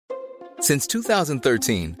Since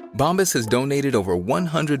 2013, Bombas has donated over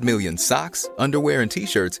 100 million socks, underwear, and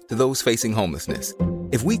T-shirts to those facing homelessness.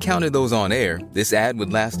 If we counted those on air, this ad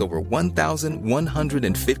would last over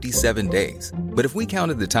 1,157 days. But if we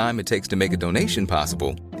counted the time it takes to make a donation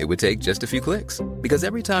possible, it would take just a few clicks. Because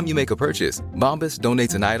every time you make a purchase, Bombas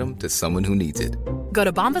donates an item to someone who needs it. Go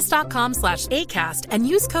to bombas.com/ACAST and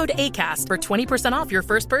use code ACAST for 20% off your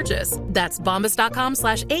first purchase. That's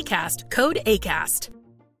bombas.com/ACAST, code ACAST.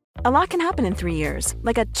 A lot can happen in 3 years,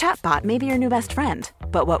 like a chatbot may be your new best friend.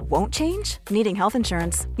 But what won't change? Needing health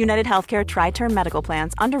insurance. United Healthcare Tri-Term Medical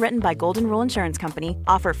Plans, underwritten by Golden Rule Insurance Company,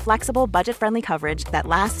 offer flexible, budget-friendly coverage that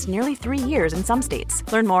lasts nearly 3 years in some states.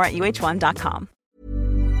 Learn more at uh1.com.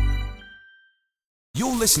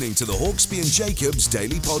 You're listening to the Hawksby and Jacobs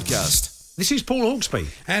Daily Podcast. This is Paul Hawksby.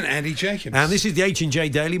 And Andy Jacobs. And this is the H&J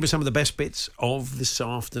Daily with some of the best bits of this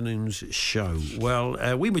afternoon's show.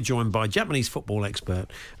 Well, we were joined by Japanese football expert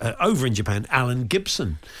over in Japan, Alan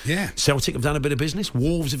Gibson. Yeah. Celtic have done a bit of business.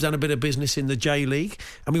 Wolves have done a bit of business in the J-League.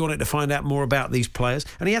 And we wanted to find out more about these players.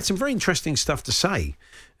 And he had some very interesting stuff to say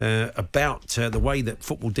about the way that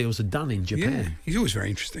football deals are done in Japan. Yeah, he's always very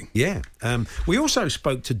interesting. Yeah. We also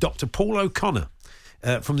spoke to Dr. Paul O'Connor.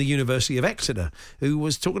 From the University of Exeter, who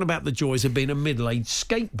was talking about the joys of being a middle-aged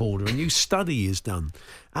skateboarder, a new study he's done.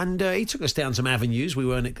 And he took us down some avenues we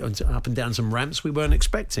weren't up and down some ramps we weren't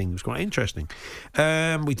expecting. It was quite interesting.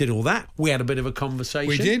 We did all that. We had a bit of a conversation.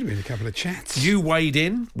 We did. We had a couple of chats. You weighed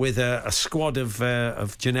in with a squad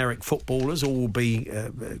of generic footballers. All will be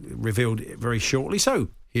revealed very shortly. So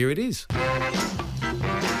here it is.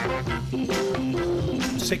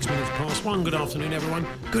 6 minutes past 1. Good afternoon, everyone.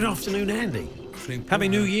 Good afternoon, Andy. Happy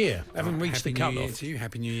New Year. Haven't reached the cut-off. Happy New Year to you.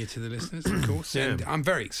 Happy New Year to the listeners, of course. Yeah. And I'm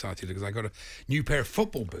very excited because I got a new pair of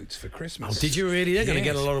football boots for Christmas. Oh, did you really? They're going to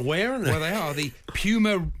get a lot of wear, aren't they? Well, they are. The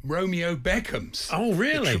Puma Romeo Beckhams. Oh,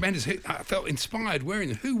 really? Tremendous. I felt inspired wearing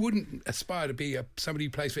them. Who wouldn't aspire to be somebody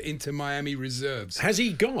who plays for Inter Miami Reserves? Has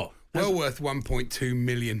he got? Worth 1.2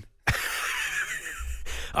 million.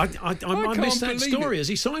 I missed that story. Has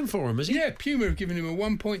he signed for him? Has he? Yeah, Puma have given him a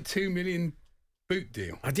 1.2 million boot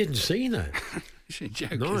deal. I didn't see that. It's a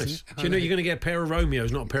joke, nice. isn't it? Do you know you're going to get a pair of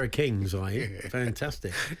Romeos, not a pair of Kings, are you?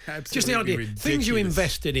 Fantastic. Just the idea. Ridiculous. Things you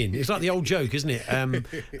invested in. It's like the old joke, isn't it? I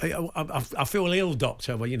feel ill,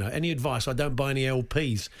 doctor. Well, any advice? I don't buy any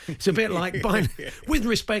LPs. It's a bit like buying, with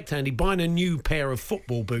respect, Andy, buying a new pair of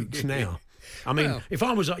football boots now. I mean, if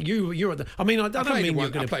I was like you're at the... I mean, I don't mean you're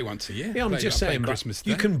going to... I play once a year. Yeah, I'm just saying, but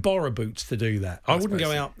you can borrow boots to do that. I wouldn't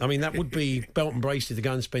go out... I mean, that would be belt and bracelet to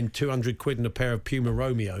go and spend 200 quid on a pair of Puma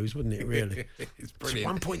Romeos, wouldn't it, really? It's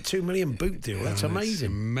brilliant. It's 1.2 million boot deal. That's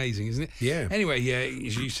amazing. It's amazing, isn't it? Yeah. Anyway,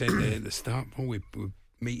 as you said at the start, Paul, we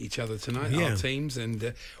meet each other tonight, our teams,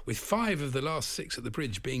 and with 5 of the last 6 at the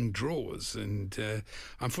Bridge being draws, and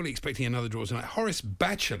I'm fully expecting another draw tonight. Horace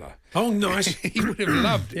Batchelor. Oh, nice. He would have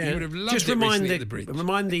loved it. He would have loved just it remind at the Bridge.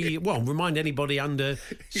 Remind anybody under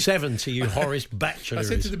 70 who Horace Batchelor I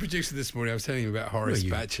said is. to the producer this morning, I was telling him about Horace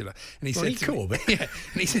Batchelor, and he said to me, and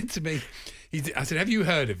he said to me, I said, have you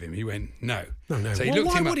heard of him? He went, no. No. So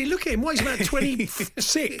why would he look at him? Why, he's about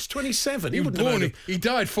 26, 27. He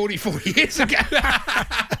died 44 years ago.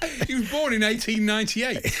 He was born in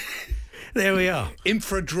 1898. There we are.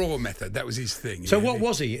 Infradraw method, that was his thing. So what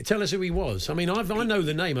was he? Tell us who he was. I mean, I know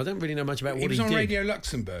the name. I don't really know much about what he did. He was on Radio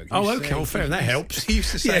Luxembourg. Oh, okay. Fair. That helps. He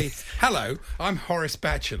used to say, hello, I'm Horace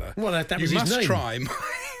Batchelor. Well, that was his name. You must try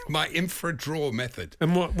my infradraw method.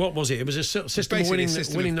 And what was it? It was a system of winning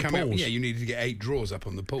the pools. Yeah, you needed to get 8 draws up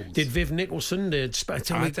on the pools. Did Viv Nicholson? I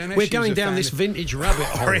don't know. We're going down this vintage rabbit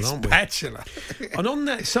hole, aren't we? Batchelor. And on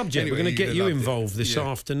that subject, we're going to get you involved this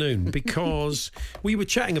afternoon because we were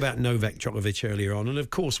chatting about Novak Djokovic earlier on, and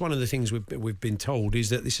of course, one of the things we've been told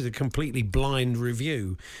is that this is a completely blind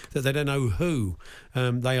review, that they don't know who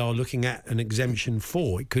they are looking at an exemption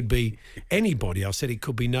for. It could be anybody. I said it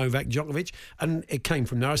could be Novak Djokovic, and it came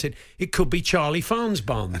from there. I said it could be Charlie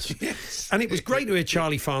Farnes-Barnes. Yes. And it was great to hear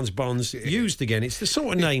Charlie Farnes-Barnes used again. It's the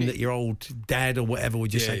sort of name that your old dad or whatever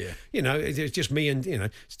would just say. Yeah. It's just me and,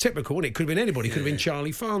 it's typical, and it could have been anybody. It could have been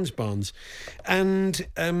Charlie Farnes-Barnes. And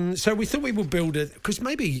so we thought we would build because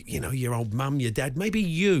maybe, your old mum, your dad, maybe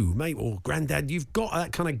you, or granddad, you've got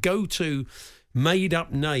that kind of go-to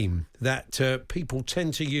made-up name that people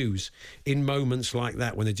tend to use in moments like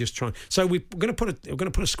that when they're just trying. So we're going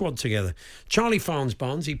to put a squad together. Charlie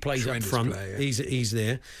Farnsbarnes, he plays up front. Player, yeah. He's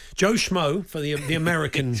there. Joe Schmo for the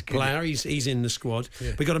American player. He's in the squad.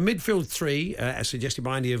 Yeah. We've got a midfield three, as suggested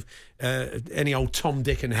by Andy, of any old Tom,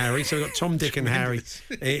 Dick and Harry. So we've got Tom, Dick and Harry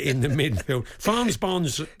in the midfield.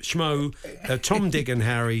 Farnsbarnes, Schmo, Tom, Dick and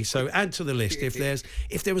Harry. So add to the list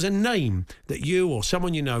if there was a name that you or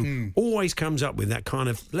someone you know always comes up with, that kind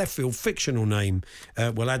of left field fictional name,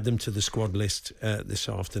 we'll add them to the squad list this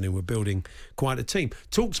afternoon. We're building quite a team.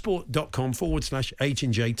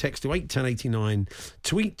 Talksport.com/H&J, text to 81089,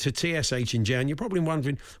 tweet to TSH&J, and you're probably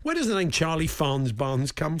wondering, where does the name Charlie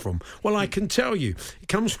Farnsbarnes come from? Well, I can tell you, it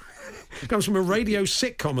comes from a radio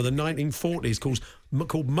sitcom of the 1940s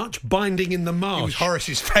called Much Binding in the Marsh. It was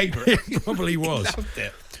Horace's favourite. It probably was. He loved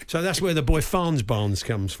it. So that's where the boy Farnsbarnes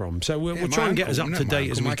comes from. So we'll try and get as up to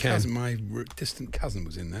date as we can. My distant cousin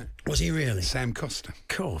was in that. Was he really? Sam Costa.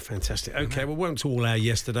 Cool, fantastic. Okay, well, won't all our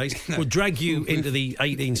yesterdays. We'll drag you into the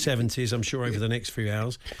 1870s, I'm sure, over the next few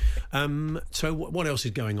hours. So what else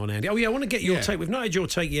is going on, Andy? Oh, yeah, I want to get your take. We've not had your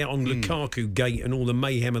take yet on Lukaku Gate and all the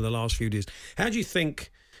mayhem of the last few days. How do you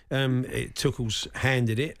think Tuchel's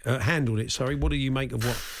handled it? What do you make of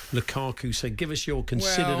what Lukaku said? Give us your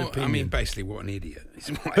considered opinion. I mean, basically, what an idiot is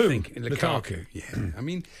what I think. Lukaku. Yeah. I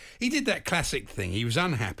mean, he did that classic thing. He was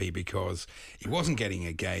unhappy because he wasn't getting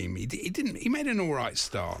a game. He made an all right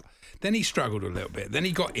start. Then he struggled a little bit. Then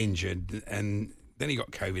he got injured, and then he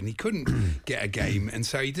got COVID. And he couldn't get a game, and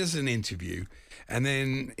so he does an interview, and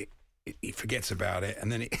then he forgets about it,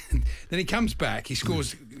 and then he comes back. He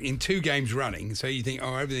scores in 2 games running, so you think,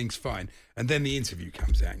 oh, everything's fine. And then the interview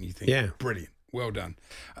comes out, and you think, brilliant, well done.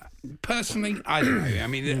 Personally, I don't know. I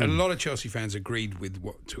mean, a lot of Chelsea fans agreed with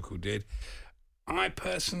what Tuchel did. I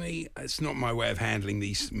personally, it's not my way of handling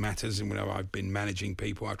these matters, and whenever I've been managing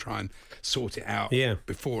people, I try and sort it out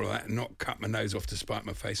before that and not cut my nose off to spite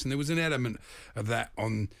my face. And there was an element of that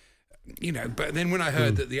on, but then when I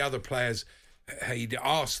heard that the other players, he'd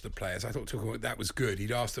asked the players, I thought Tuchel, that was good.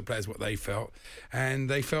 He'd asked the players what they felt, and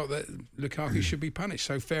they felt that Lukaku should be punished.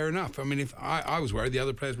 So fair enough. I mean, if I was worried, the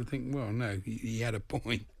other players would think, well, no, he had a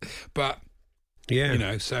point. But so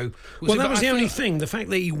that was the only thing. The fact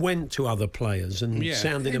that he went to other players and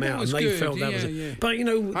sounded him out, and they felt that was it. But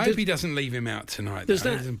I hope he doesn't leave him out tonight.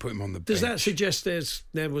 Doesn't put him on the bench. Does that suggest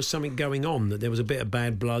there was something going on, that there was a bit of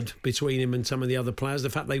bad blood between him and some of the other players? The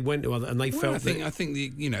fact they went to other and they felt. I think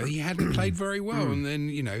he hadn't played very well, and then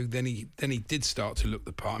then he did start to look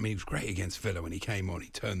the part. I mean, he was great against Villa when he came on. He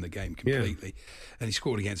turned the game completely, and he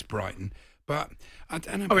scored against Brighton. But I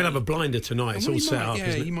don't know. We'll have a blinder tonight. It's all set up.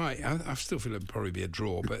 Yeah, he might. I still feel it'd probably be a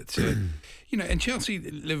draw. But and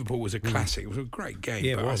Chelsea-Liverpool was a classic. It was a great game.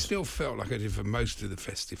 Yeah, but I still felt like I did for most of the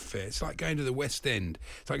festive fair. It's like going to the West End.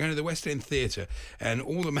 It's like going to the West End Theatre, and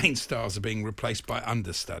all the main stars are being replaced by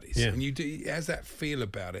understudies. Yeah. And it has that feel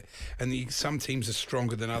about it. And some teams are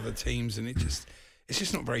stronger than other teams, and it's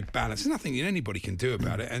just not very balanced. There's nothing anybody can do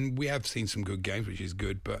about it. And we have seen some good games, which is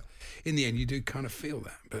good. But in the end, you do kind of feel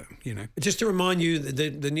that. But, Just to remind you,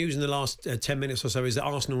 the news in the last 10 minutes or so is that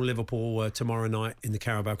Arsenal-Liverpool tomorrow night in the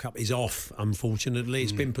Carabao Cup is off, unfortunately.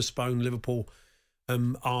 It's been postponed. Liverpool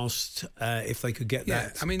asked if they could get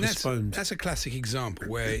that postponed. That's a classic example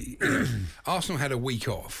where Arsenal had a week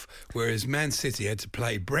off, whereas Man City had to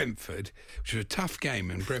play Brentford, which was a tough game,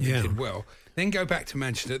 and Brentford did well. Then go back to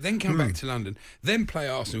Manchester, then come back to London, then play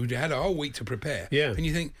Arsenal, who had a whole week to prepare. Yeah. And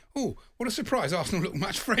you think, oh, what a surprise! Arsenal looked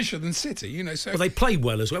much fresher than City, So they played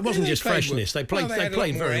well as well. It wasn't just freshness; they played very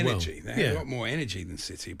well. They had a lot more energy than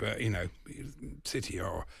City, but City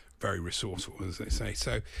are very resourceful, as they say.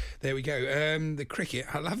 So there we go. The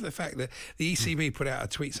cricket. I love the fact that the ECB put out a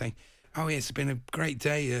tweet saying, oh, yeah, it's been a great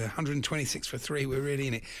day, 126 for 3, we're really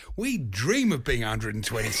in it. We dream of being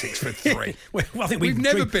 126 for 3. I think we've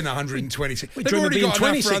never been 126. We've already got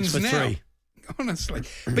 26 for 3. Now. Honestly.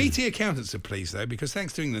 BT accountants are pleased, though, because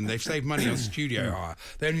thanks to England, they've saved money on studio hire.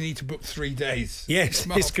 They only need to book 3 days. Yes,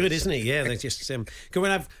 it's good, isn't it? Yeah, they just...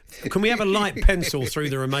 Can we have a light pencil through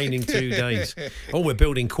the remaining 2 days? Oh, we're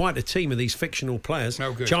building quite a team of these fictional players.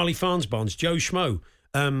 Oh, good. Charlie Farnsbarnes, Joe Schmo,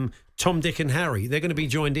 Tom, Dick and Harry. They're going to be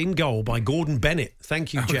joined in goal by Gordon Bennett.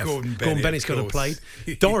 Thank you, Jeff. Gordon Bennett's got to play.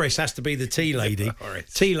 Doris has to be the tea lady.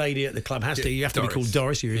 Tea lady at the club has to. You have to be called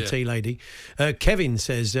Doris. You're a tea lady. Kevin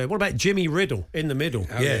says, what about Jimmy Riddle in the middle?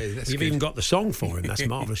 You've even got the song for him. That's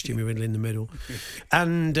marvellous, Jimmy Riddle in the middle.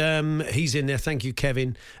 And he's in there. Thank you,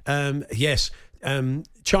 Kevin. Yes.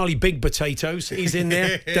 Charlie Big Potatoes, he's in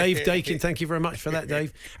there. Dave Dakin, thank you very much for that,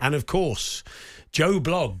 Dave. And of course, Joe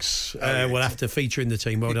Bloggs will have to feature in the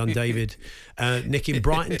team. Well done, David. Nick in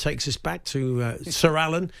Brighton takes us back to Sir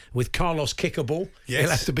Alan with Carlos Kickerball. Yes. He'll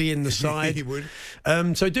have to be in the side. He would.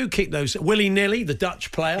 So do keep those. Willy Nilly, the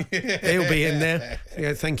Dutch player, he'll be in there.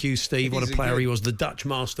 Yeah, thank you, Steve. What a player he was. The Dutch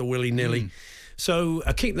master, Willy Nilly. So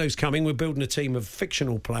keep those coming. We're building a team of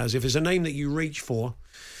fictional players. If there's a name that you reach for,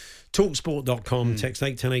 talksport.com, text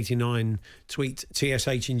 81089, tweet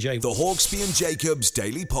TSH and J. The Hawksby and Jacobs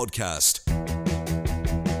Daily Podcast.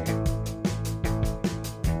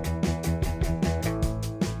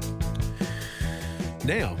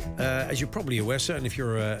 Now, as you're probably aware, certainly if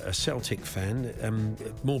you're a Celtic fan,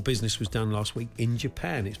 more business was done last week in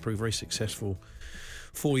Japan. It's proved very successful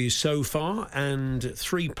for you so far, and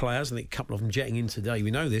 3 players, I think a couple of them jetting in today.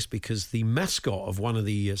 We know this because the mascot of one of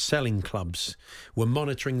the selling clubs were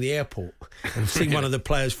monitoring the airport and seen one of the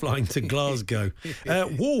players flying to Glasgow.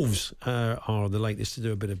 Wolves are the latest to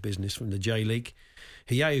do a bit of business from the J-League.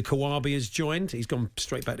 Hideo Kawabe has joined. He's gone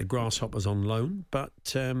straight back to Grasshoppers on loan, but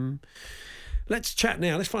let's chat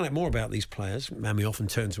now. Let's find out more about these players. Mammy often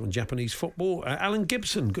turns to on Japanese football. Alan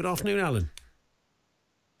Gibson. Good afternoon, Alan.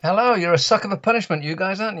 Hello, you're a sucker for punishment, you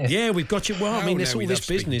guys, aren't you? Yeah, we've got you. Well, I mean, there's all this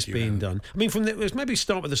business being done. I mean, let's maybe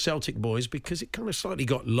start with the Celtic boys, because it kind of slightly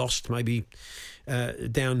got lost maybe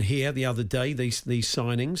down here the other day, these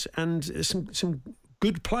signings, and some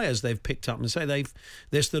good players they've picked up, and say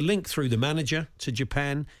there's the link through the manager to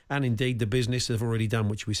Japan, and indeed the business they've already done,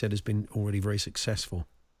 which we said has been already very successful.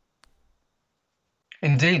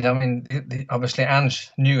 Indeed, I mean, obviously Ange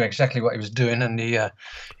knew exactly what he was doing, and he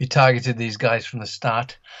targeted these guys from the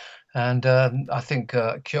start. And I think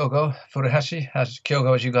Kyogo Furuhashi,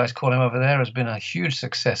 Kyogo as you guys call him over there, has been a huge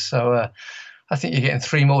success. So I think you're getting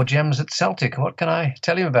 3 more gems at Celtic. What can I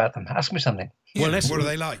tell you about them? Ask me something. Yeah, well, what are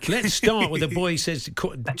they like? Let's start with the boy who says,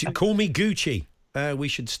 call me Gucci. We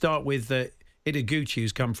should start with Ideguchi,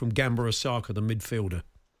 who's come from Gamba Osaka, the midfielder.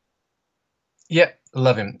 Yeah,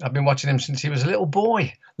 love him. I've been watching him since he was a little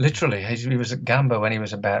boy, literally. He was at Gamba when he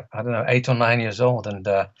was about, 8 or 9 years old, and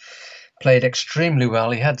played extremely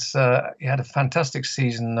well. He had a fantastic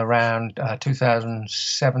season around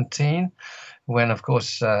 2017, when, of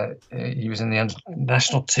course, he was in the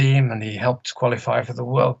national team and he helped qualify for the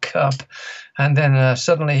World Cup. And then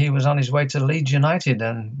suddenly he was on his way to Leeds United,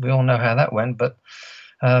 and we all know how that went. But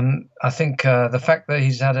I think the fact that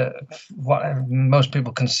he's had what most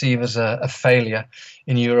people conceive as a failure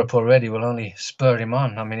in Europe already will only spur him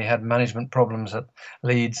on. I mean, he had management problems at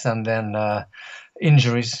Leeds, and then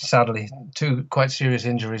injuries, sadly, 2 quite serious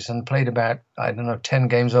injuries, and played about, 10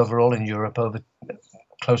 games overall in Europe over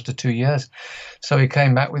close to 2 years. So he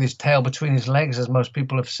came back with his tail between his legs, as most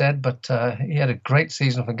people have said, but he had a great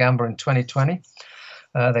season for Gamba in 2020.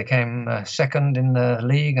 They came second in the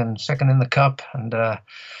league and second in the cup. And the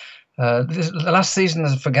last season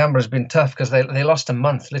for Gamba has been tough because they lost a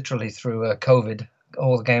month literally through COVID.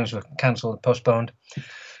 All the games were cancelled, postponed.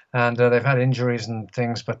 And they've had injuries and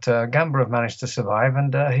things. But Gamba have managed to survive.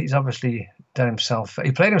 And he's obviously done himself.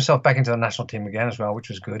 He played himself back into the national team again as well, which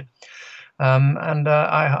was good.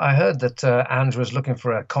 I heard that Ange was looking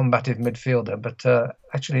for a combative midfielder, but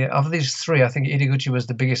actually of these 3, I think Ideguchi was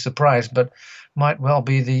the biggest surprise, but might well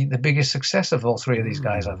be the biggest success of all 3 of these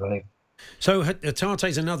guys, I believe. So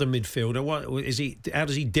Tate's another midfielder. What is he? How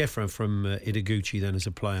does he differ from Ideguchi then as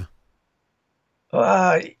a player?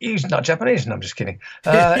 He's not Japanese. No, I'm just kidding.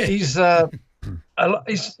 He's done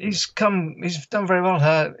very well.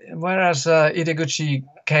 Whereas Ideguchi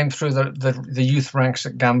came through the youth ranks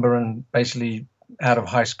at Gamba and basically out of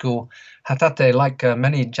high school. Hatate, like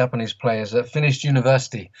many Japanese players, finished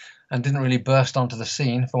university and didn't really burst onto the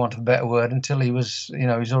scene, for want of a better word, until he was,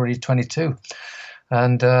 he's already 22.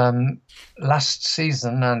 And last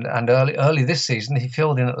season and early this season, he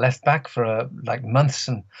filled in at left back for months,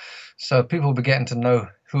 and so people will be getting to know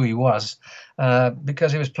who he was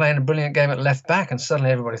because he was playing a brilliant game at left back, and suddenly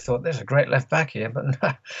everybody thought there's a great left back here.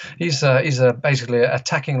 But he's basically an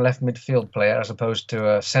attacking left midfield player as opposed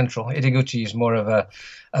to a central. Ideguchi is more of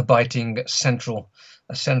a biting central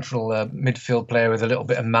midfield player with a little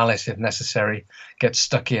bit of malice if necessary, gets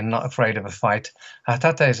stuck in, not afraid of a fight.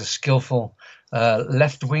 Hatate is a skillful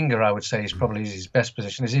left winger, I would say, is probably his best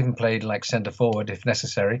position. He's even played like centre forward if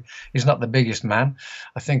necessary. He's not the biggest man.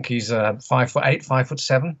 I think he's 5'8",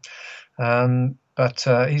 5'7",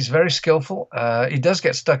 but he's very skillful. He does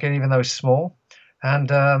get stuck in even though he's small.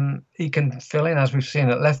 And he can fill in, as we've seen,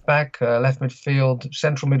 at left back, left midfield,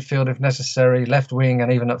 central midfield if necessary, left wing,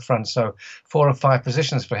 and even up front. So 4 or 5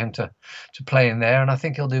 positions for him to play in there, and I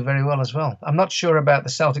think he'll do very well as well. I'm not sure about the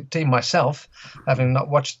Celtic team myself, having not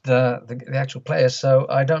watched the actual players, so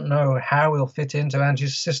I don't know how he'll fit into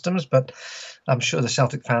Ange's systems, but I'm sure the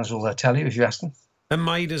Celtic fans will tell you if you ask them. And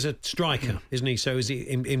made as a striker, isn't he? So is he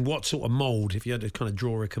in what sort of mould, if you had to kind of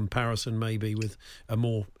draw a comparison maybe with a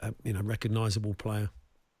more recognisable player?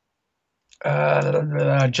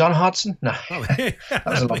 John Hartson? No. Oh, that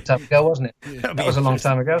was a long time ago, wasn't it? Yeah, that was a long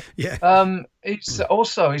time ago. Yeah. He's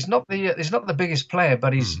not the biggest player,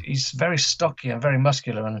 but he's very stocky and very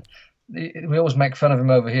muscular, and we always make fun of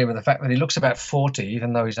him over here with the fact that he looks about 40,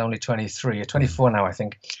 even though he's only 23 or 24 now, I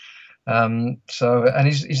think. And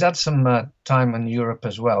he's had some time in Europe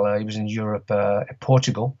as well. He was in Europe,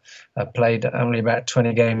 Portugal, played only about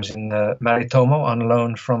 20 games in Marítimo on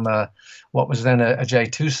loan from what was then a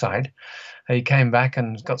J2 side. He came back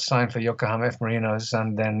and got signed for Yokohama F. Marinos,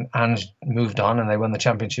 and then Ange moved on and they won the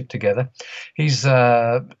championship together. He's,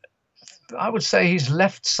 I would say he's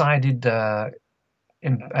left-sided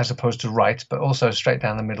as opposed to right, but also straight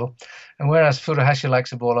down the middle. And whereas Furuhashi likes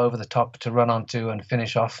the ball over the top to run onto and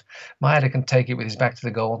finish off, Maeda can take it with his back to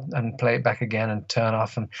the goal and play it back again and turn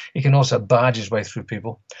off. And he can also barge his way through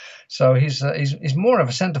people. So he's more of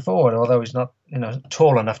a centre forward, although he's not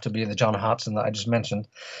tall enough to be the John Hartson that I just mentioned.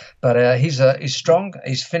 But he's strong,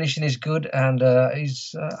 his finishing is good, and I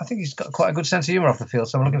think he's got quite a good sense of humour off the field.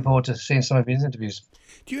 So I'm looking forward to seeing some of his interviews.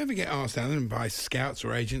 Do you ever get asked, Alan, by scouts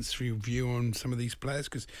or agents for your view on some of these players?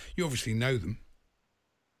 Because you obviously know them.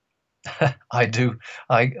 I do.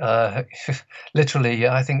 I literally,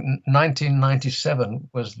 I think 1997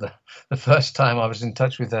 was the first time I was in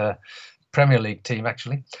touch with a Premier League team,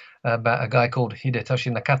 actually, about a guy called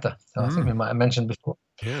Hidetoshi Nakata. I think we might have mentioned before.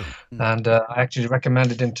 Yeah. And I actually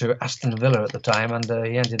recommended him to Aston Villa at the time, and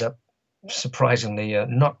he ended up surprisingly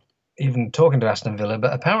not even talking to Aston Villa,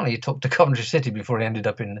 but apparently he talked to Coventry City before he ended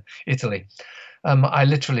up in Italy. I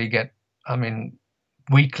literally get,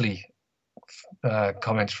 weekly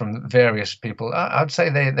comments from various people. I'd say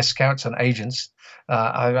they're scouts and agents.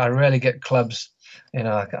 I rarely get clubs.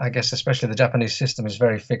 I guess especially the Japanese system is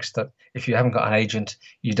very fixed that if you haven't got an agent,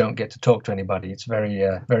 you don't get to talk to anybody. It's very,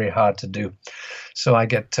 very hard to do. So I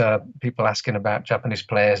get people asking about Japanese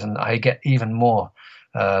players, and I get even more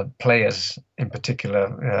players in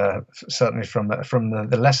particular, certainly from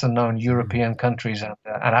the lesser known European countries and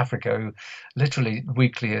Africa, who literally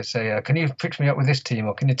weekly say, can you fix me up with this team,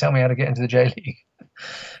 or can you tell me how to get into the J League?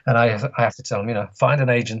 And I have to tell them, find an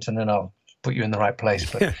agent and then I'll put you in the right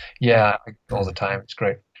place. But all the time, it's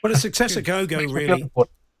great. Well, the success of Gogo really,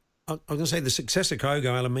 I was going to say the success of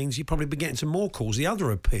Gogo, Alan, means you probably be getting some more calls. The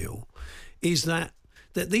other appeal is that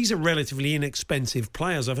these are relatively inexpensive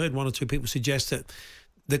players. I've heard one or two people suggest that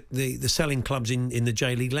the selling clubs in the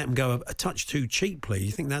J League let them go a touch too cheaply.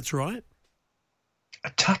 You think that's right? A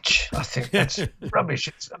touch? I think that's rubbish.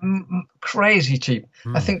 It's crazy cheap.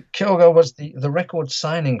 I think Kyogo was the record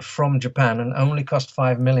signing from Japan and only cost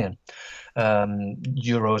 5 million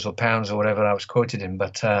euros or pounds or whatever I was quoted in.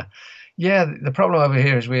 But the problem over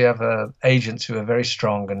here is we have agents who are very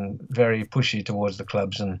strong and very pushy towards the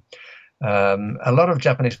clubs, and a lot of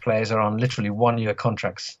Japanese players are on literally 1-year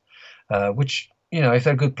contracts, which, if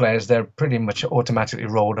they're good players, they're pretty much automatically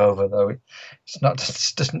rolled over, though it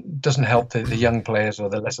doesn't help the young players or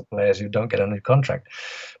the lesser players who don't get a new contract.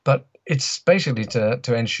 But it's basically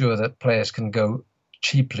to ensure that players can go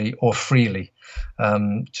cheaply or freely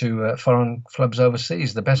to foreign clubs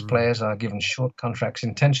overseas. The best players are given short contracts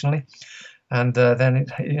intentionally. And then it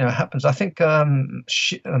happens. I think Okazaki,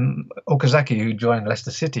 who joined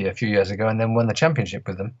Leicester City a few years ago and then won the championship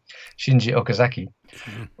with them, Shinji Okazaki,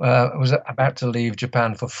 was about to leave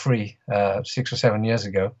Japan for free 6 or 7 years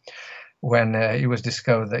ago, when it was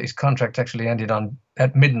discovered that his contract actually ended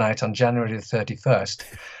at midnight on January the 31st,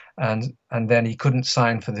 and then he couldn't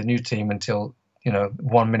sign for the new team until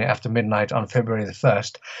 1 minute after midnight on February the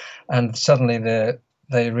 1st, and suddenly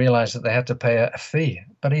they realized that they had to pay a fee.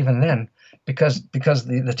 But even then, because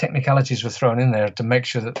the technicalities were thrown in there to make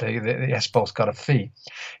sure that the Espol's got a fee,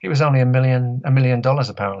 it was only $1 million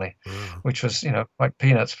apparently, which was quite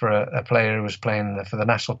peanuts for a player who was playing for the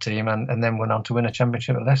national team and then went on to win a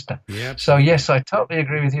championship at Leicester. Yeah. So yes, I totally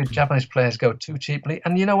agree with you. Japanese players go too cheaply,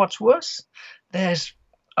 and you know what's worse?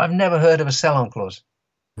 I've never heard of a sell-on clause.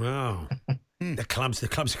 Wow. The clubs have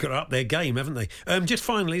got to up their game, haven't they? Just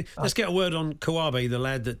finally, let's get a word on Kawabe, the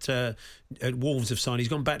lad that Wolves have signed. He's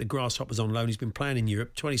gone back to Grasshoppers on loan. He's been playing in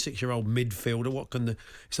Europe. 26-year-old midfielder.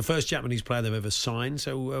 It's the first Japanese player they've ever signed.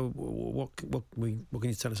 So, what can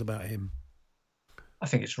you tell us about him? I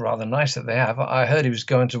think it's rather nice that they have. I heard he was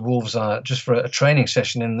going to Wolves just for a training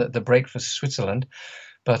session in the break for Switzerland,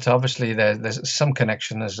 but obviously there's some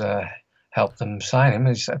connection has helped them sign him.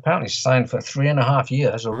 He's apparently signed for 3.5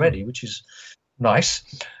 years already, which is nice.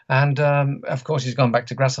 And of course, he's gone back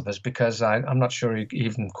to Grasshoppers because I'm not sure he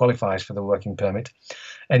even qualifies for the working permit.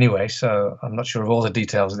 Anyway, so I'm not sure of all the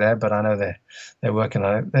details there, but I know they're working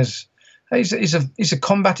on it. He's a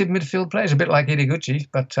combative midfield player. He's a bit like Ideguchi,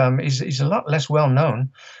 but he's a lot less well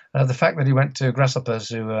known. The fact that he went to Grasshoppers,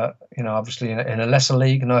 who obviously in a lesser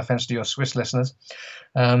league. No offense to your Swiss listeners,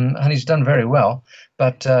 and he's done very well.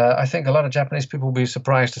 But I think a lot of Japanese people will be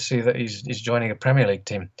surprised to see that he's joining a Premier League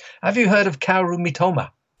team. Have you heard of Kaoru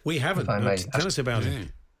Mitoma? We haven't. Tell us about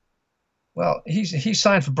him. Well, he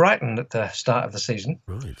signed for Brighton at the start of the season,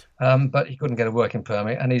 right? But he couldn't get a working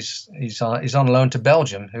permit, and he's on loan to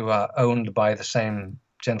Belgium, who are owned by the same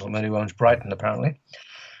gentleman who owns Brighton, apparently.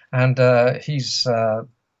 And this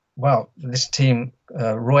team,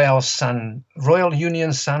 Royal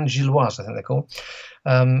Union Saint-Gilloise, I think they're called,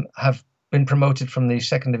 have been promoted from the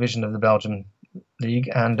second division of the Belgian league,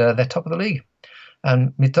 and they're top of the league.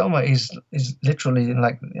 And Mitoma is literally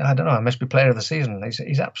like, I don't know, must be player of the season.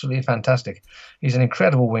 He's absolutely fantastic. He's an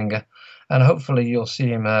incredible winger, and hopefully you'll see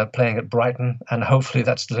him playing at Brighton, and hopefully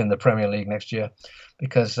that's still in the Premier League next year.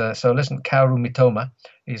 Because listen, Kaoru Mitoma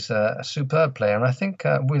is a superb player, and I think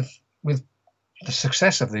with the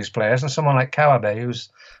success of these players and someone like Kawabe,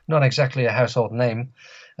 who's not exactly a household name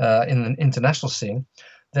in the international scene,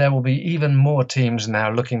 there will be even more teams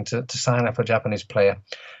now looking to sign up a Japanese player.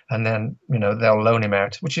 And then, they'll loan him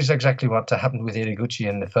out, which is exactly what happened with Ideguchi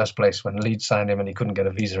in the first place when Leeds signed him and he couldn't get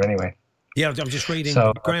a visa anyway. Yeah, I'm just reading.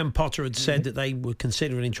 Graham Potter had said that they were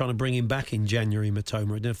considering trying to bring him back in January, Mitoma. I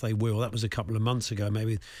don't know if they will. That was a couple of months ago.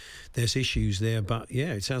 Maybe there's issues there. But,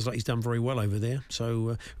 yeah, it sounds like he's done very well over there.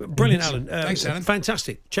 So, brilliant, Alan. Thanks, Alan.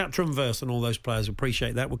 Fantastic. Chapter and verse and all those players.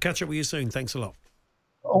 Appreciate that. We'll catch up with you soon. Thanks a lot.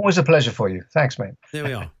 Always a pleasure for you. Thanks, mate. There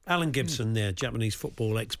we are. Alan Gibson there, Japanese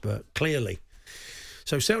football expert, clearly.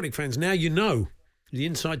 So Celtic fans, now you know the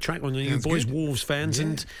inside track on you boys, good. Wolves fans,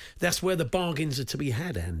 and that's where the bargains are to be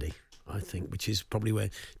had, Andy, I think, which is probably where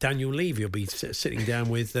Daniel Levy will be sitting down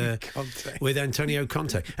with Antonio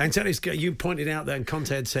Conte. Antonio, you pointed out that Conte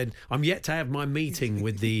had said, "I'm yet to have my meeting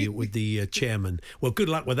with the chairman." Well, good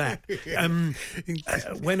luck with that.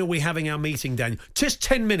 When are we having our meeting, Daniel? Just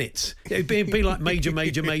 10 minutes. It'd be like Major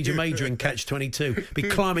in Catch 22. Be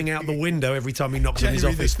climbing out the window every time he knocks on his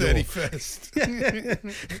office door.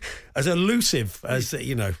 31st. As elusive as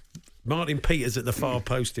Martin Peters at the far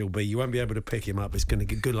post he'll be. You won't be able to pick him up. It's going to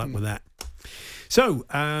get good luck with that. So,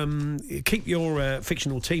 keep your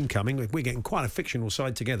fictional team coming. We're getting quite a fictional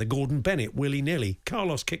side together. Gordon Bennett, Willy Nilly,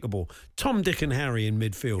 Carlos Kickerball, Tom, Dick and Harry in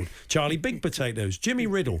midfield, Charlie Big Potatoes, Jimmy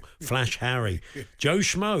Riddle, Flash Harry, Joe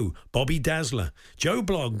Schmo, Bobby Dazzler, Joe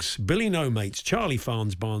Bloggs, Billy No Mates, Charlie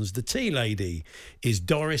Farnsbarnes, the Tea Lady is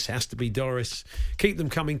Doris, has to be Doris. Keep them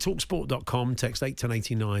coming. Talksport.com, text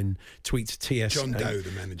 81089, tweet TS. John Doe,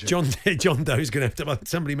 the manager. John Doe's going to have to,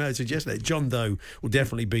 somebody messaged yesterday, John Doe will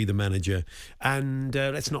definitely be the manager. And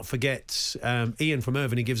let's not forget Ian from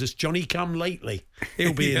Irvine, he gives us Johnny Come Lately.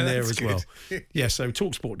 He'll be in there as good. Well. Yeah, so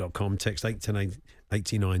talksport.com, text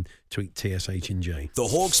 81089, tweet TSH and J. The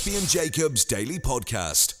Hawksbee and Jacobs Daily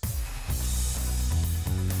Podcast.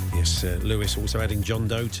 Yes, Lewis also adding John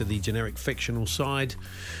Doe to the generic fictional side.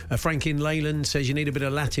 Frank in Leyland says you need a bit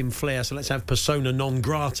of Latin flair, so let's have persona non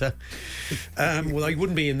grata. Well, he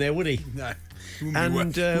wouldn't be in there, would he? No.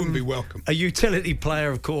 Wouldn't be welcome. A utility player,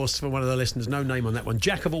 of course, for one of the listeners. No name on that one.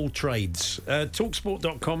 Jack of all trades.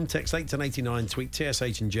 Talksport.com, text 81089, tweet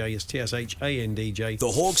TSH and J. It's TSHANDJ. The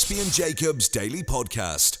Hawksbee and Jacobs Daily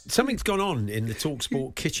Podcast. Something's gone on in the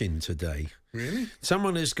Talksport kitchen today. Really?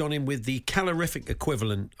 Someone has gone in with the calorific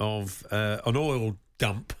equivalent of an oil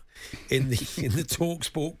dump in the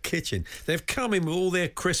TalkSport kitchen. They've come in with all their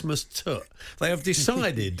Christmas toot. They have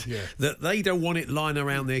decided that they don't want it lying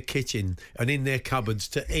around their kitchen and in their cupboards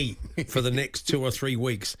to eat for the next 2 or 3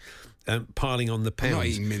 weeks. Piling on the pounds. I'm not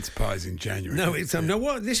eating mince pies in January. No, it's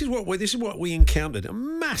this is what we encountered. A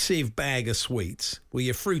massive bag of sweets with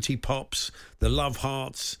your fruity pops, the love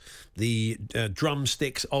hearts, the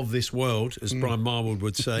drumsticks of this world, as Brian Marwood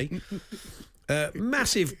would say.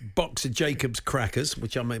 Massive box of Jacob's crackers,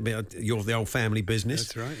 which I mean, you're the old family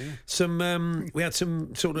business. That's right, yeah. We had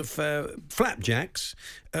some sort of flapjacks,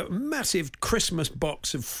 a massive Christmas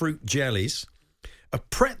box of fruit jellies, a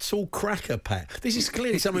pretzel cracker pack. This is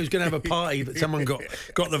clearly someone who's going to have a party, but someone got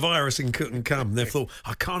the virus and couldn't come. They've thought,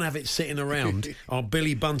 I can't have it sitting around. I'll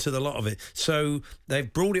Billy Bunter the lot of it. So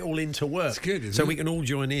they've brought it all into work. That's good, so we can all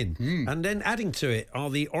join in. And then adding to it are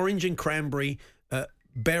the orange and cranberry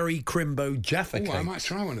berry crimbo Jaffa cakes. Oh, I might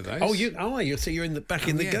try one of those. Oh, you see, you're back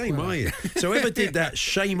in the game, are you? So whoever did that,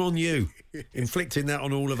 shame on you, inflicting that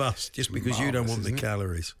on all of us just because you don't want the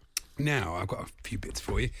calories. Now, I've got a few bits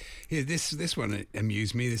for you. Here, this one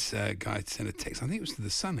amused me. This guy sent a text. I think it was to The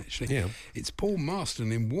Sun, actually. Yeah. It's Paul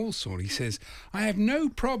Marston in Walsall. He says, I have no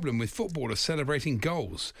problem with footballers celebrating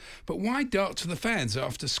goals, but why dart to the fans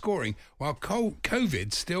after scoring while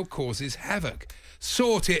COVID still causes havoc?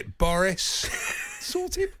 Sort it, Boris.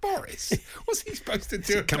 Sort it, Boris. What's he supposed to do?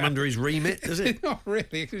 Does it come under his remit, does it? Not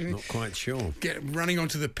really. Not quite sure. Running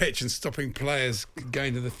onto the pitch and stopping players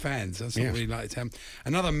going to the fans. That's not really like to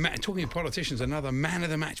happen. Talking of politicians, another man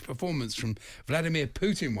of the match performance from Vladimir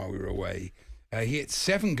Putin while we were away. He hit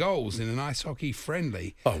 7 goals in an ice hockey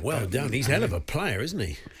friendly. Oh, well done. He's a hell of a player, isn't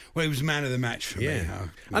he? Well, he was man of the match for me.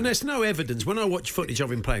 And there's no evidence, when I watch footage of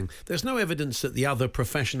him playing, there's no evidence that the other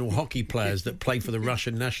professional hockey players that play for the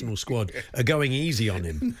Russian national squad are going easy on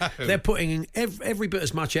him. No. They're putting in every bit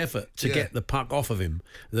as much effort to get the puck off of him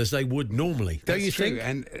as they would normally. Don't you think?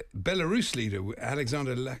 And Belarus leader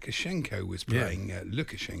Alexander Lukashenko was playing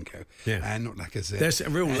Lukashenko, and not Lacazette. There's a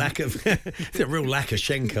real lack of there's a real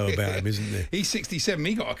Lukashenko about him, isn't there? He's 67.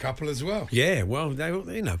 He got a couple as well. Yeah, well,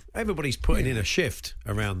 everybody's putting in a shift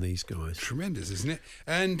around these guys. Tremendous, isn't it?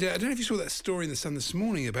 And I don't know if you saw that story in The Sun this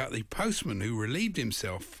morning about the postman who relieved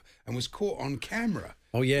himself and was caught on camera.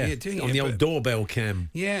 Oh, yeah, on the old doorbell cam.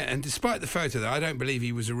 Yeah, and despite the photo, though, I don't believe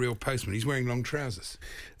he was a real postman. He's wearing long trousers.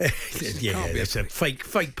 That's a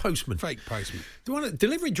fake postman. Fake postman. The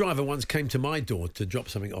delivery driver once came to my door to drop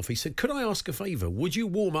something off. He said, could I ask a favour? Would you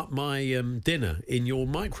warm up my dinner in your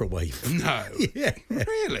microwave? No. Yeah.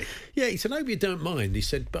 Really? Yeah, he said, I hope you don't mind. He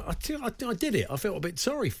said, but I did it. I felt a bit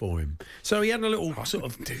sorry for him. So he had a little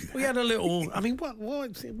we had a little, I mean,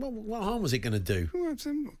 what harm was it going to do?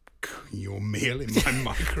 Your meal in my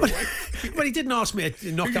microwave. Well, he didn't ask me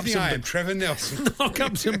to knock up some. Trevor Nelson. Knock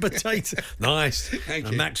up some potatoes. Nice.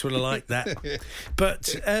 Thank you. Max would have liked that.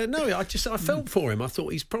 But no, I felt for him. I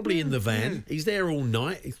thought he's probably in the van. He's there all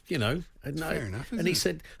night. Fair enough. And he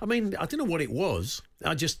said, I mean, I don't know what it was.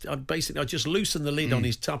 I just loosened the lid on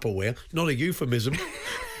his Tupperware. Not a euphemism.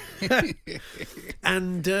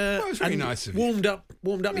 And it was very nice of you. warmed up.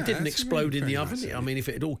 It didn't explode in the oven. Nice I mean, if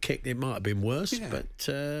it had all kicked, it might have been worse. Yeah.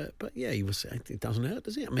 But yeah, he was. It doesn't hurt,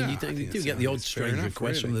 does it? I mean, you do get the odd strange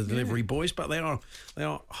request from the delivery boys, but they are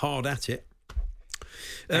hard at it.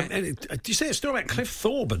 And do you say a story about Cliff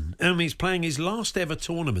Thorburn? He's playing his last ever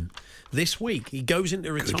tournament this week. He goes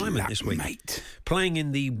into retirement this week, mate. Playing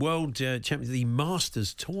in the World Champions, the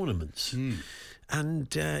Masters tournaments.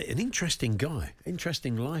 And an interesting guy,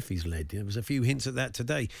 interesting life he's led. There was a few hints at that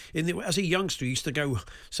today. As a youngster, he used to go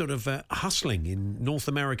sort of hustling in North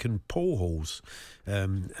American pool halls.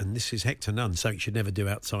 And this is Hector Nunn, so you should never do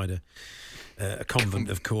outside a convent,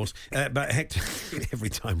 of course. But Hector, every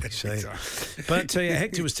time we say it. But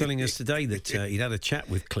Hector was telling us today that he'd had a chat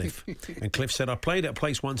with Cliff. And Cliff said, I played at a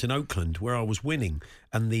place once in Oakland where I was winning.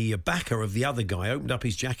 And the backer of the other guy opened up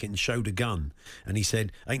his jacket and showed a gun. And he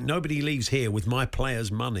said, ain't nobody leaves here with my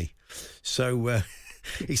players' money. So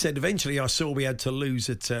he said, eventually I saw we had to lose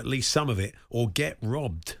at least some of it or get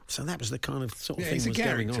robbed. So that was the kind of sort of thing that was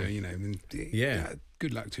going on. Yeah.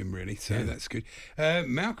 Good luck to him, really. So that's good.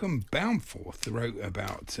 Malcolm Baumforth wrote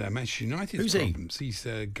about Manchester United's problems. He's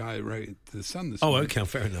a guy who wrote The Sun this morning. Okay,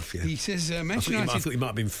 fair enough, yeah. He says Manchester United... I thought he might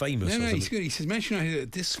have been famous. No, he's good. He says Manchester United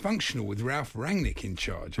are dysfunctional with Ralph Rangnick in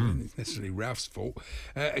charge. I don't think it's necessarily Ralph's fault.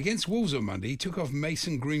 Against Wolves on Monday, he took off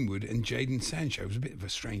Mason Greenwood and Jadon Sancho. It was a bit of a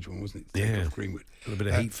strange one, wasn't it? Take off Greenwood. A little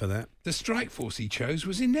bit of heat for that. The strike force he chose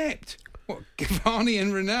was inept. What, Cavani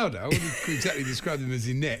and Ronaldo? I wouldn't exactly describe them as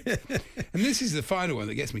inept. And this is the final one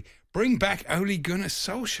that gets me. Bring back Ole Gunnar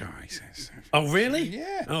Solskjaer, he says. Oh, really?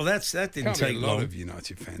 Yeah. Oh, that didn't take long. A lot of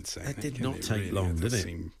United fans say that did not take long, did it?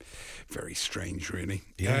 Seem very strange, really.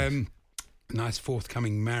 Yeah. Nice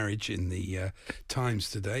forthcoming marriage in the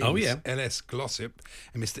Times today. Oh, yeah. LS Glossip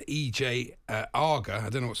and Mr. E.J. Arga. I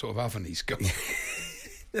don't know what sort of oven he's got.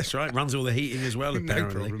 That's right, runs all the heating as well,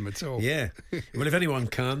 apparently. No problem at all. Yeah. Well, if anyone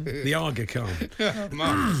can, the Arga can't.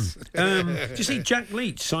 Marvellous. Did you see Jack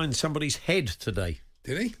Leach signed somebody's head today?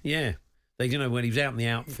 Did he? Yeah. When he was out in the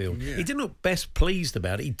outfield. Yeah. He didn't look best pleased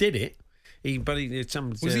about it. He did it.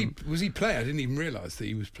 Was he playing? I didn't even realise that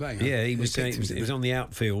he was playing. Yeah, he was on the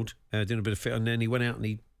outfield doing a bit of fit, and then he went out and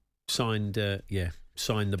he signed.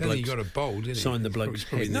 signed the Then bloke. he got a bowl, didn't he? Signed the bloke's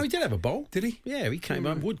head. No, he did have a bowl. Did he? Yeah, he came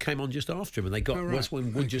on. Wood came on just after him, and they got. That's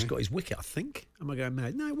when Wood just got his wicket, I think. Am I going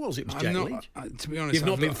mad? No, it was Jack Leach. To be honest, You've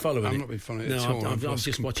not been following it. I've not been following it at all. I'm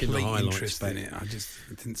just watching the highlights. Interest in it. I just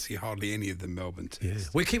didn't see hardly any of the Melbourne tests.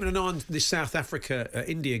 Yeah. We're keeping an eye on this South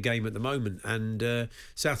Africa-India game at the moment, and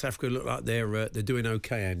South Africa look like they're doing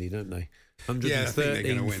okay, Andy, don't they?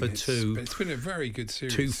 113 for 2. It's been a very good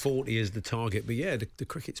series. 240 is the target. But yeah, the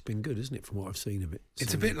cricket's been good, isn't it, from what I've seen of it?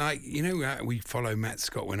 It's a bit like, we follow Matt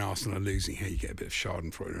Scott when Arsenal are losing. Here you get a bit of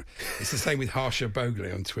Schadenfreude. It's the same with Harsha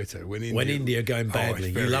Bhogle on Twitter. When India are going badly.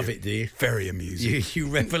 You love it, do you? Very amusing. You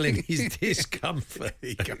revel in his discomfort.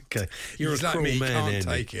 Okay. You're He's a cruel like me, man, can't Andy.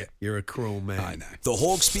 take it. You're a cruel man. I know. The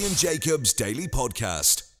Hawksbee and Jacobs Daily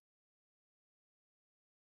Podcast.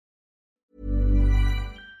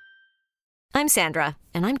 I'm Sandra,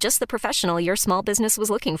 and I'm just the professional your small business was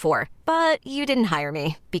looking for. But you didn't hire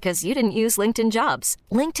me because you didn't use LinkedIn Jobs.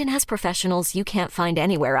 LinkedIn has professionals you can't find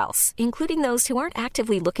anywhere else, including those who aren't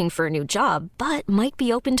actively looking for a new job, but might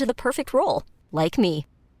be open to the perfect role, like me.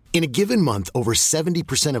 In a given month, over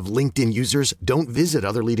 70% of LinkedIn users don't visit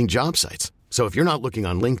other leading job sites. So if you're not looking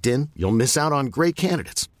on LinkedIn, you'll miss out on great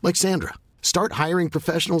candidates, like Sandra. Start hiring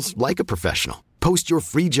professionals like a professional. Post your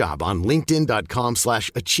free job on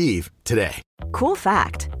linkedin.com/achieve today. Cool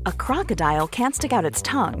fact, a crocodile can't stick out its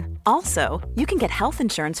tongue. Also, you can get health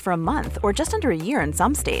insurance for a month or just under a year in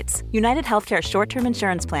some states. United Healthcare short-term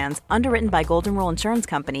insurance plans, underwritten by Golden Rule Insurance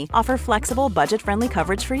Company, offer flexible, budget-friendly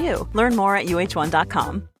coverage for you. Learn more at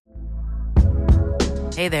uh1.com.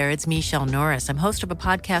 Hey there, it's Michelle Norris. I'm host of a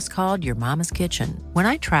podcast called Your Mama's Kitchen. When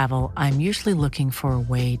I travel, I'm usually looking for a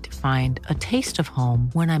way to find a taste of home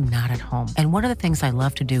when I'm not at home. And one of the things I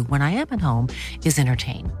love to do when I am at home is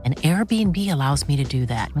entertain. And Airbnb allows me to do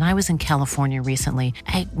that. When I was in California recently,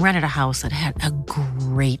 I rented a house that had a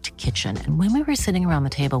great kitchen. And when we were sitting around the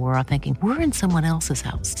table, we were all thinking, we're in someone else's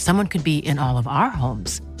house. Someone could be in all of our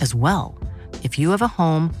homes as well. If you have a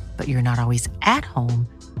home, but you're not always at home,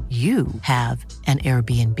 you have an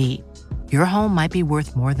Airbnb. Your home might be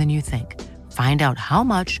worth more than you think. Find out how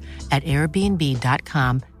much at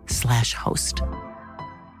airbnb.com/host.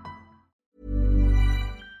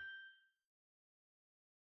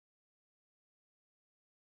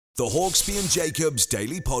 The Hawksbee and Jacobs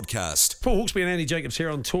Daily Podcast. Paul Hawksbee and Andy Jacobs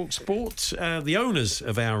here on Talk Sport. The owners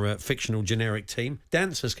of our fictional generic team,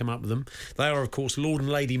 Dance has come up with them. They are, of course, Lord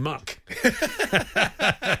and Lady Muck.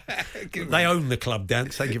 They own the club,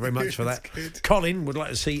 Dance. Thank you very much for that. Colin would like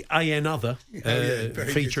to see Another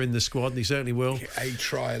feature in the squad. He certainly will. A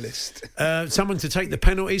trialist. Someone to take the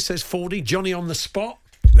penalty, says Fordy. Johnny on the spot.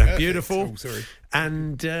 Beautiful. Oh, sorry.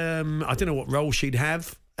 And I don't know what role she'd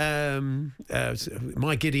have.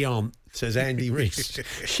 My giddy aunt, says Andy Reese.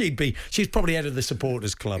 She's probably head of the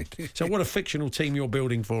supporters club. So what a fictional team you're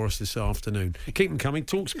building for us this afternoon. Keep them coming.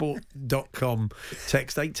 Talksport.com.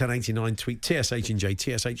 Text 81089. Tweet TSH&J,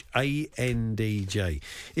 TSHANDJ.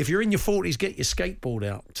 If you're in your 40s, get your skateboard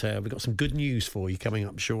out. We've got some good news for you coming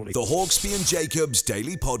up shortly. The Hawksbee and Jacobs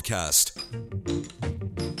Daily Podcast.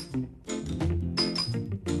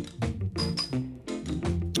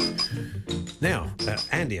 Now,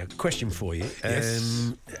 Andy, a question for you.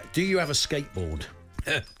 Yes. Do you have a skateboard?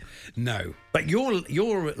 No. But your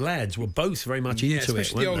lads were both very much into it,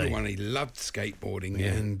 especially weren't the older they? one. He loved skateboarding.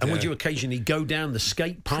 Yeah. And would you occasionally go down the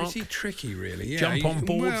skate park? Pretty tricky, really. Yeah. Jump on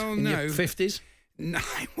boards in your 50s? No,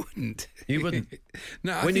 I wouldn't. You wouldn't?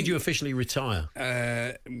 No. When did you officially retire?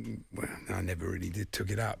 Well, I never really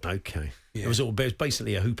took it up. Okay. Yeah. It was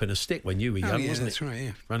basically a hoop and a stick when you were young, wasn't that's it? Right,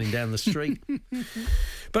 yeah. Running down the street.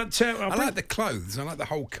 But I like the clothes. I like the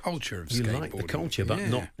whole culture of skateboarding. You like the culture, but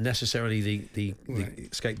not necessarily the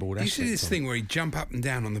skateboard aspect. You see this thing where you jump up and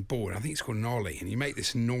down on the board. I think it's called an ollie, and you make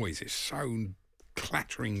this noise. It's so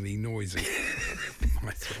clatteringly noisy.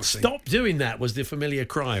 Stop doing that was the familiar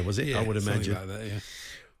cry, was it? Yeah, I would imagine. Like that, yeah.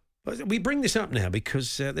 But we bring this up now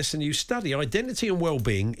because there's a new study, Identity and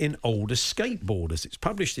Wellbeing in Older Skateboarders. It's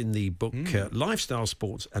published in the book Lifestyle,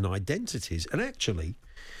 Sports and Identities. And actually,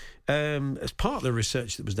 as part of the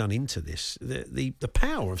research that was done into this, the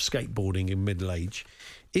power of skateboarding in middle age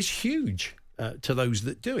is huge to those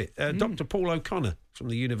that do it. Dr. Paul O'Connor from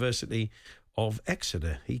the University of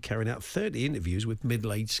Exeter, he carried out 30 interviews with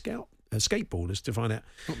middle-aged skateboarders to find out.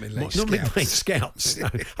 Not middle-aged scouts. No,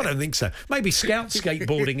 I don't think so. Maybe scout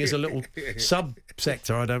skateboarding is a little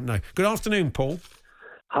subsector. I don't know. Good afternoon, Paul.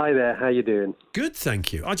 Hi there, how you doing? Good,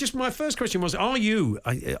 thank you. My first question was: were you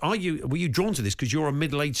drawn to this because you're a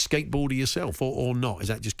middle-aged skateboarder yourself, or not? Is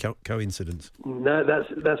that just coincidence? No,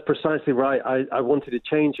 that's precisely right. I wanted to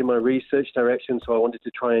change in my research direction, so I wanted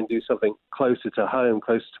to try and do something closer to home,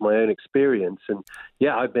 closer to my own experience. And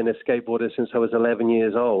yeah, I've been a skateboarder since I was 11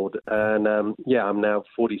 years old, and I'm now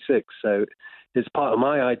 46. So it's part of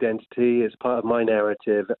my identity, it's part of my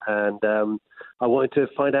narrative, and I wanted to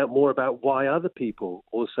find out more about why other people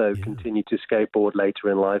also continue to skateboard later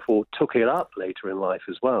in life or took it up later in life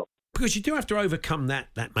as well. Because you do have to overcome that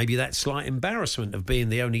slight embarrassment of being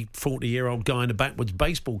the only 40-year-old guy in a backwards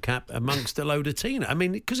baseball cap amongst a load of teen. I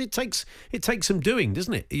mean, because it takes some doing,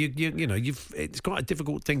 doesn't it? It's quite a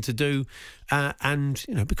difficult thing to do, and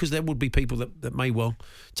because there would be people that may well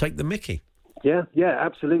take the mickey. Yeah,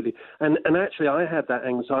 absolutely. And actually, I had that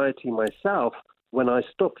anxiety myself when I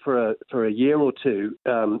stopped for a year or two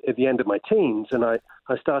at the end of my teens, and I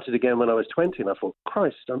started again when I was 20, and I thought,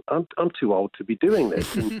 Christ, I'm too old to be doing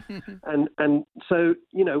this. And so,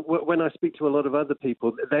 when I speak to a lot of other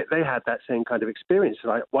people, they had that same kind of experience.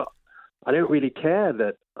 Like, well, I don't really care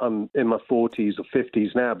that I'm in my 40s or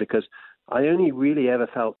 50s now, because I only really ever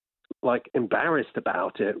felt like embarrassed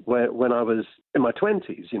about it when I was in my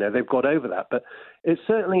 20s. They've got over that. But it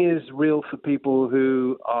certainly is real for people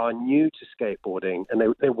who are new to skateboarding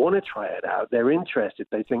and they want to try it out. They're interested.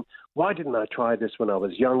 They think, why didn't I try this when I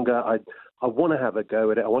was younger? I want to have a go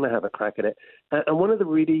at it. I want to have a crack at it. And one of the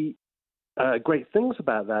really great things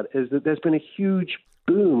about that is that there's been a huge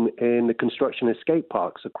boom in the construction of skate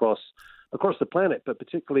parks across the planet, but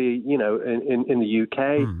particularly, in the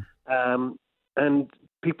UK. And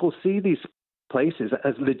people see these places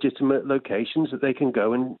as legitimate locations that they can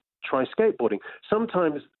go and try skateboarding.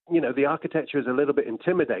 Sometimes, the architecture is a little bit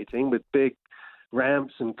intimidating with big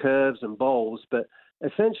ramps and curves and bowls, but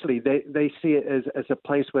essentially they see it as a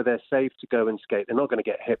place where they're safe to go and skate. They're not going to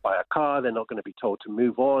get hit by a car. They're not going to be told to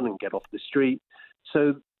move on and get off the street.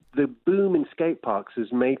 So the boom in skate parks has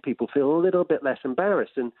made people feel a little bit less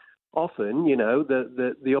embarrassed. And often,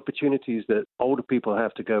 the opportunities that older people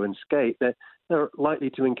have to go and skate, they're likely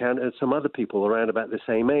to encounter some other people around about the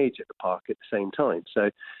same age at the park at the same time. So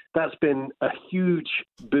that's been a huge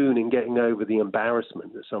boon in getting over the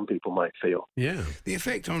embarrassment that some people might feel. Yeah. The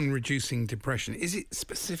effect on reducing depression, is it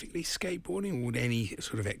specifically skateboarding, or would any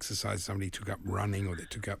sort of exercise somebody took up running, or they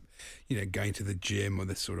took up, going to the gym, or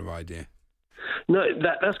this sort of idea? No,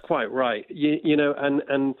 that's quite right.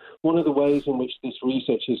 And one of the ways in which this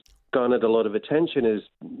research has garnered a lot of attention is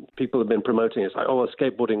people have been promoting it's like,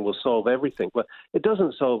 skateboarding will solve everything. But it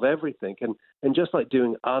doesn't solve everything. And just like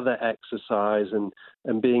doing other exercise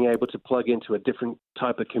and being able to plug into a different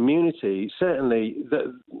type of community, certainly,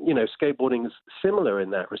 skateboarding is similar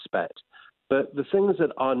in that respect. But the things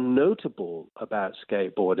that are notable about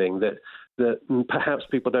skateboarding that perhaps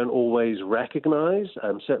people don't always recognize,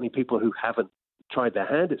 certainly people who haven't tried their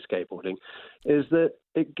hand at skateboarding, is that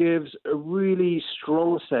it gives a really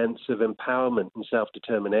strong sense of empowerment and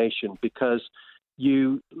self-determination, because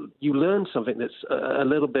you learn something that's a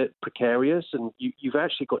little bit precarious, and you've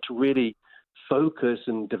actually got to really focus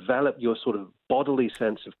and develop your sort of bodily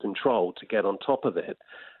sense of control to get on top of it.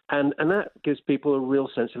 And that gives people a real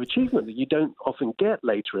sense of achievement that you don't often get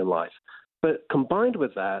later in life. But combined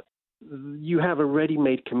with that, you have a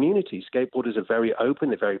ready-made community. Skateboarders are very open.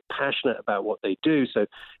 They're very passionate about what they do. So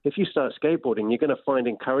if you start skateboarding, you're going to find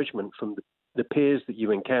encouragement from the peers that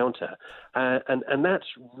you encounter. And that's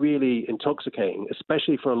really intoxicating,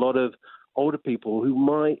 especially for a lot of older people who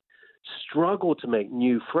might struggle to make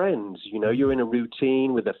new friends. You're in a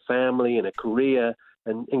routine with a family and a career,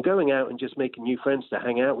 and going out and just making new friends to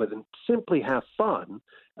hang out with and simply have fun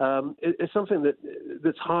is something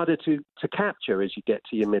that's harder to capture as you get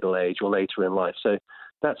to your middle age or later in life. So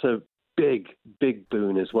that's a big, big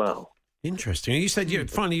boon as well. Interesting. You said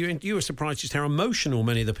you were surprised just how emotional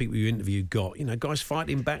many of the people you interviewed got. Guys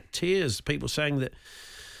fighting back tears, people saying that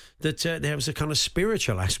there was a kind of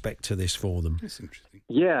spiritual aspect to this for them. That's interesting.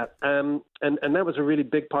 Yeah, and that was a really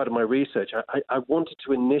big part of my research. I wanted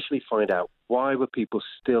to initially find out why were people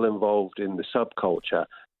still involved in the subculture.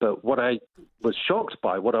 But what I was shocked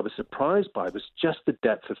by, what I was surprised by, was just the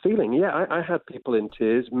depth of feeling. Yeah, I had people in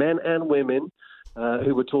tears, men and women,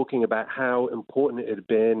 who were talking about how important it had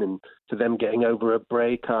been, and for them getting over a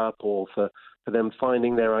breakup, or for them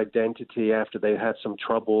finding their identity after they had some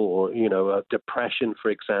trouble, or, a depression, for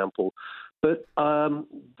example. But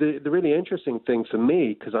the really interesting thing for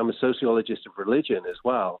me, because I'm a sociologist of religion as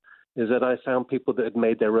well, is that I found people that had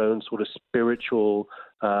made their own sort of spiritual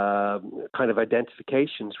kind of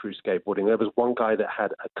identifications through skateboarding. There was one guy that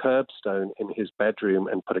had a curbstone in his bedroom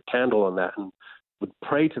and put a candle on that and would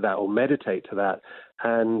pray to that or meditate to that.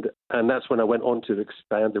 And that's when I went on to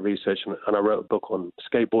expand the research, and I wrote a book on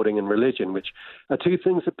skateboarding and religion, which are two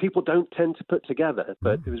things that people don't tend to put together.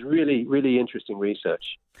 But it was really, really interesting research.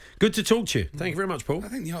 Good to talk to you. Thank you very much, Paul. I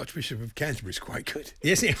think the Archbishop of Canterbury is quite good.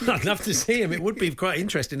 Yes, I'd love to see him. It would be quite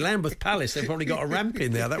interesting. Lambeth Palace, they've probably got a ramp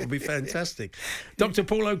in there. That would be fantastic. Dr.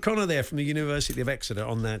 Paul O'Connor there from the University of Exeter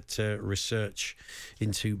on that research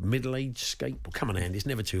into middle-aged skateboard. Come on, Andy, it's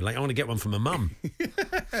never too late. I want to get one from my mum.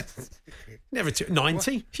 Never too...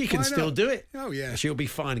 90? She can still do it. Oh, yeah. She'll be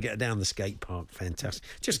fine to get her down the skate park. Fantastic.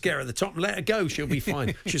 Just get her at the top and let her go. She'll be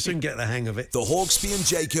fine. She'll soon get the hang of it. The Hawksby and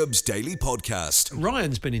Jacobs Daily Podcast.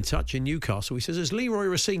 Ryan's been in touch in Newcastle. He says, has Leroy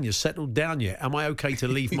Rossignol settled down yet? Am I okay to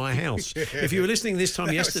leave my house? If you were listening this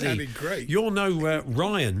time yesterday, great. You'll know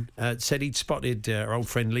Ryan said he'd spotted our old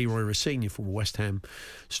friend Leroy Rossignol, from West Ham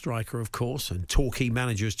striker, of course, and Torquay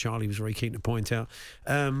manager, as Charlie was very keen to point out,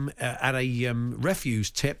 at a refuse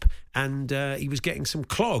tip, and he was getting some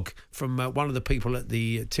clog from one of the people at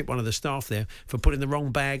the tip, one of the staff there, for putting the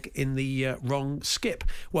wrong bag in the wrong skip.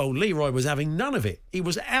 Well, Leroy was having none of it. He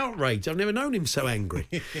was outraged. I've never known him so angry.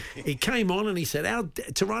 He came on and he said, how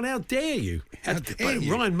dare you?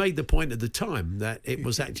 Ryan made the point at the time that it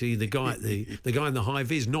was actually the guy in the high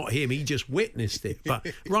vis, not him. He just witnessed it. But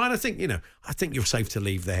Ryan, I think you're safe to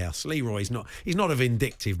leave the house. Leroy's not a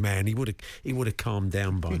vindictive man. He would have calmed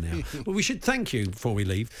down by now. Well, we should thank you before we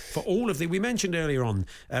leave for all of we mentioned earlier on,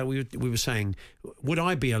 we were saying, would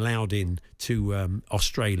I be allowed in to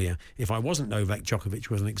Australia if I wasn't Novak Djokovic,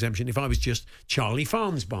 was an exemption, if I was just Charlie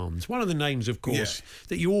Farnsbarnes? One of the names, of course,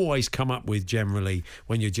 that you always come up with generally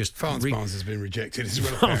when you're just... Farnsbarnes has been rejected as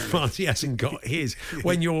well. Farnsbarnes, he hasn't got his.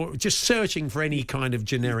 When you're just searching for any kind of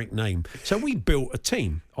generic name. So we built a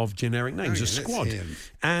team of generic names, a squad.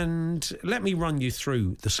 And let me run you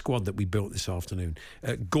through the squad that we built this afternoon.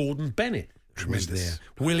 Gordon Bennett. Tremendous. Was there.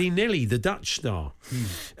 Willy-nilly, the Dutch star.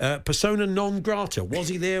 Persona non grata. Was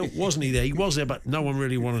he there? Wasn't he there? He was there, but no one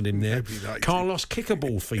really wanted him there. Carlos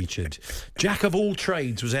Kickerball featured. Jack of all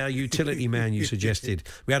trades was our utility man you suggested.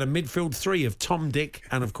 We had a midfield three of Tom, Dick,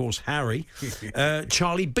 and of course Harry.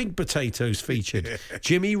 Charlie Big Potatoes featured.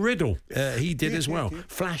 Jimmy Riddle, he did as well.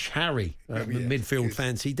 Flash Harry, midfield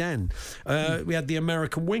Fancy Dan. We had the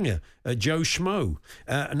American winger, Joe Schmo.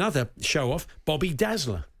 Another show-off, Bobby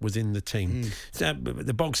Dazzler was in the team.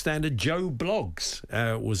 The bog standard Joe Bloggs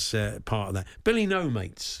was part of that. Billy No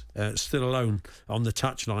Mates, still alone on the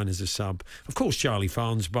touchline as a sub. Of course, Charlie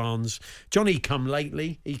Farnsbarnes. Johnny Come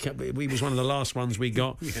Lately, he was one of the last ones we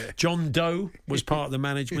got. John Doe was part of the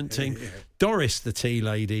management team. Doris, the tea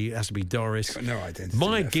lady, it has to be Doris. Got no identity.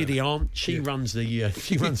 My giddy aunt, she runs the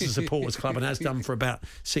supporters club and has done for about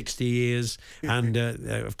 60 years. And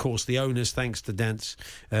of course, the owners, thanks to Dance,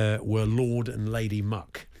 were Lord and Lady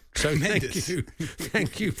Muck. So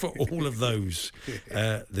thank you for all of those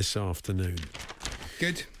this afternoon.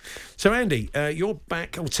 Good. So, Andy, you're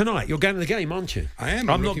back tonight. You're going to the game, aren't you? I am.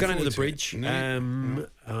 I'm not going to the Bridge. No.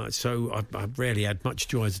 So I've rarely had much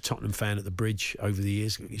joy as a Tottenham fan at the Bridge over the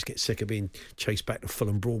years. I used to get sick of being chased back to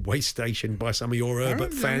Fulham Broadway Station by some of your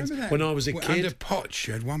Herbert fans when I was a kid. Under Poch,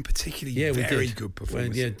 you had one particularly very good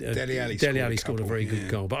performance. Dele Alli scored a very good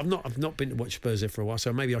goal. But I've not been to watch Spurs there for a while,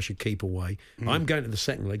 so maybe I should keep away. I'm going to the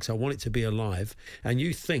second leg, so I want it to be alive. And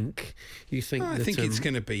you think I think it's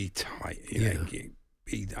going to be tight.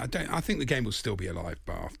 I think the game will still be alive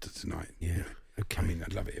after tonight. Yeah. Okay. I mean,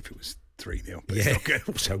 I'd love it if it was 3-0. But yeah,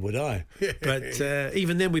 so would I. But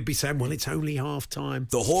even then we'd be saying, well, it's only half-time.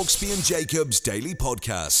 The Hawksby and Jacobs Daily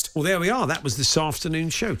Podcast. Well, there we are. That was this afternoon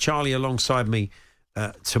show. Charlie alongside me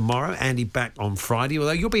tomorrow. Andy back on Friday,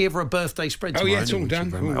 although you'll be here for a birthday spread tomorrow. Oh, yeah, it's all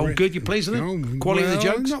done. Oh, good. You pleased with it? Quality of the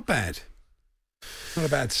jokes? Not bad. Not a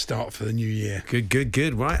bad start for the new year.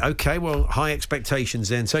 Good. Right, okay. Well, high expectations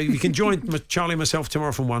then. So you can join Charlie and myself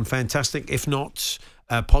tomorrow from 1. Fantastic. If not,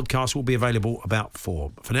 podcast will be available about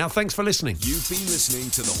 4. For now, thanks for listening. You've been listening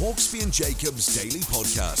to the Hawksby and Jacobs Daily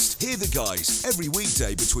Podcast. Hear the guys every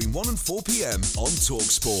weekday between 1 and 4 p.m. on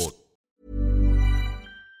TalkSport.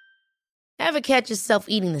 Ever catch yourself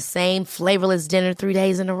eating the same flavorless dinner 3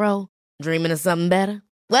 days in a row? Dreaming of something better?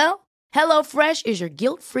 Well, HelloFresh is your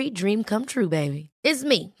guilt-free dream come true, baby. It's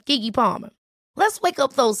me, Keke Palmer. Let's wake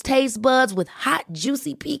up those taste buds with hot,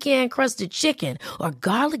 juicy pecan-crusted chicken or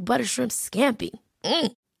garlic butter shrimp scampi.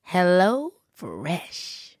 Hello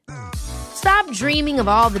Fresh. Stop dreaming of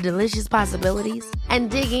all the delicious possibilities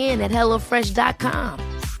and dig in at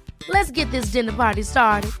HelloFresh.com. Let's get this dinner party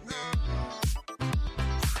started.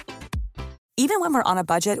 Even when we're on a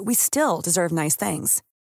budget, we still deserve nice things.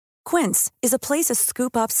 Quince is a place to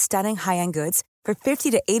scoop up stunning high-end goods for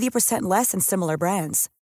 50 to 80% less than similar brands.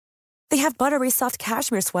 They have buttery soft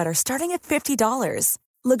cashmere sweaters starting at $50,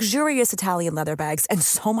 luxurious Italian leather bags, and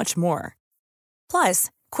so much more.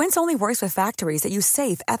 Plus, Quince only works with factories that use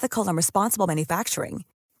safe, ethical, and responsible manufacturing.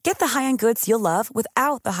 Get the high-end goods you'll love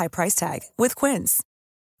without the high price tag with Quince.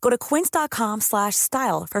 Go to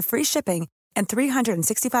quince.com/style for free shipping and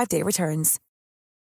 365-day returns.